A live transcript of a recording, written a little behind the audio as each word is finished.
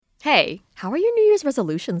Hey, how are your New Year's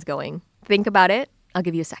resolutions going? Think about it. I'll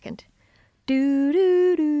give you a second.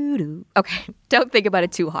 Okay, don't think about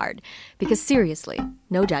it too hard, because seriously,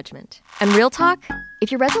 no judgment. And real talk,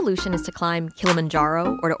 if your resolution is to climb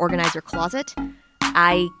Kilimanjaro or to organize your closet,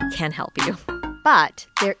 I can't help you. But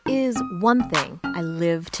there is one thing I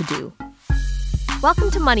live to do.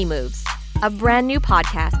 Welcome to Money Moves, a brand new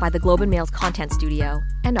podcast by the Globe and Mail's Content Studio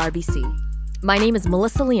and RBC. My name is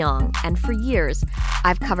Melissa Leong, and for years,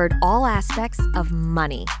 I've covered all aspects of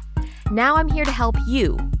money. Now I'm here to help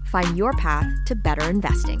you find your path to better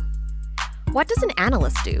investing. What does an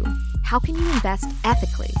analyst do? How can you invest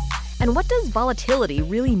ethically? And what does volatility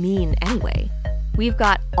really mean anyway? We've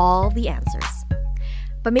got all the answers.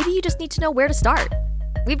 But maybe you just need to know where to start.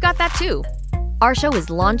 We've got that too. Our show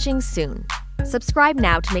is launching soon. Subscribe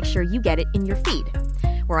now to make sure you get it in your feed.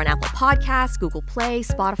 We're on Apple Podcasts, Google Play,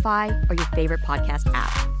 Spotify, or your favorite podcast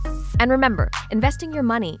app. And remember, investing your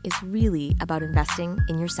money is really about investing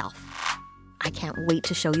in yourself. I can't wait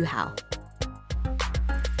to show you how.